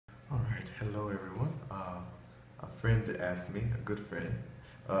Alright, hello everyone. A friend asked me, a good friend,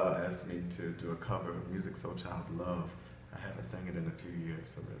 asked me to do a cover of Musiq Soulchild's Love. I haven't sang it in a few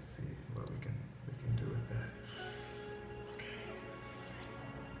years, so let's see what we can do with that.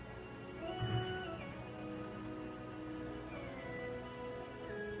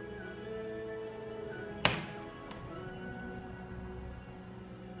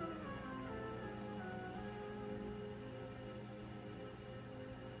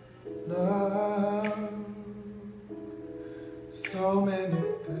 Love, so many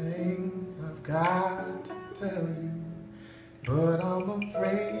things I've got to tell you, but I'm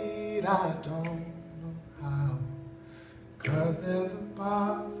afraid I don't know how. 'Cause there's a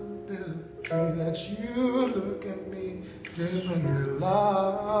possibility that you look at me differently,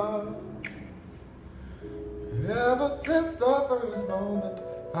 love. Ever since the first moment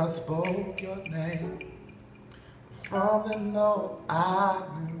I spoke your name, from then on I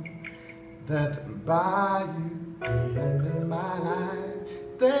knew that by you being in my life,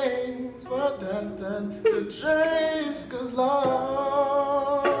 things were destined to change. 'Cause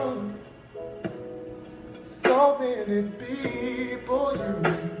love, so many people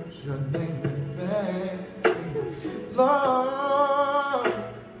use your name in vain. Love,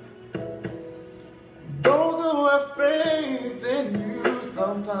 those who have faith in you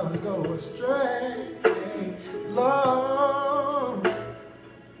sometimes go astray. Love,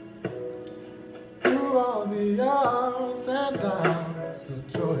 through all the ups and downs, the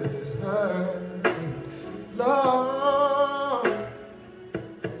joys that hurt. Love,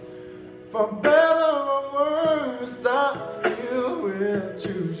 for better or worse, I still will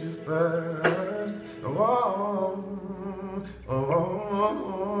choose you first. Oh,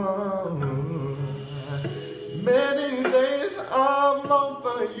 many days I've longed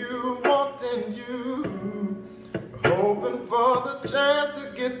for you, wanting you, hoping for the chance to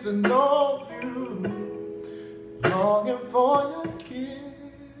get to know you, longing for your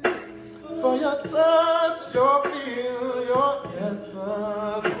kiss, for your touch, your feel, your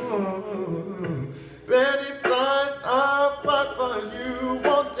essence. Many times I've fought for you,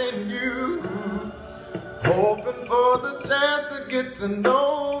 wanting you, hoping for the chance to get to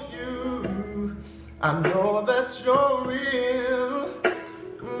know you. I know that you're real,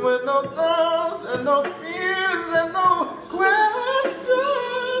 with no doubts and no fears and no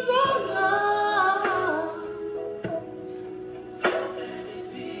questions. Oh, love,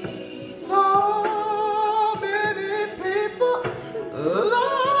 so many people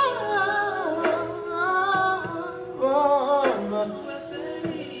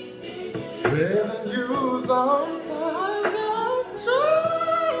failing you sometimes that's true.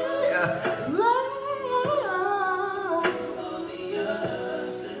 Love,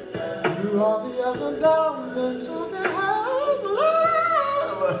 through all the ups and downs and joys and highs,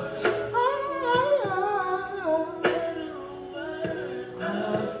 love, I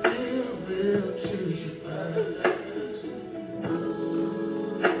still will choose you first.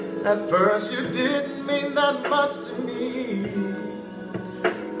 At first you didn't mean that much to me,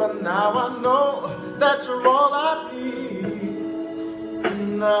 but now I know that you're all I need.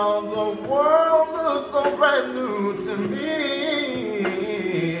 Now the world looks so brand new to me.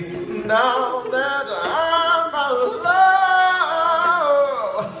 Now that I'm out of love,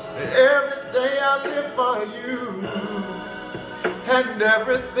 every day I live for you, and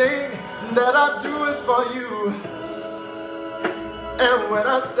everything that I do is for you. And when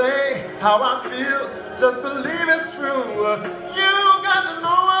I say how I feel, just believe it's true. You got to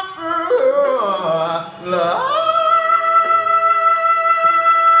know I'm true. Love,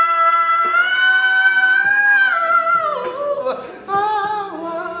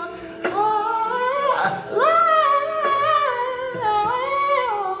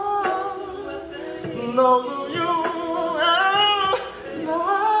 know who you are.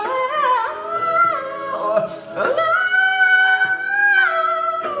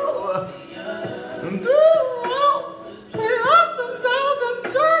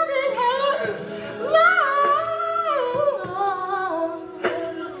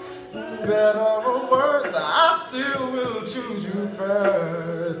 Better or worse, I still will choose you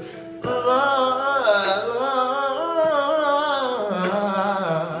first. Love,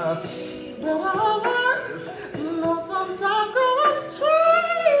 better or worse,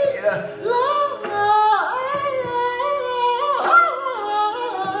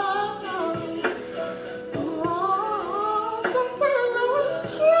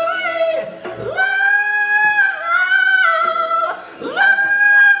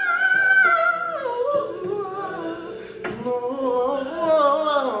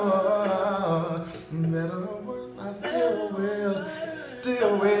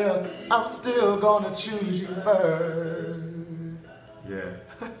 well, I'm still gonna choose you first.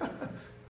 Yeah.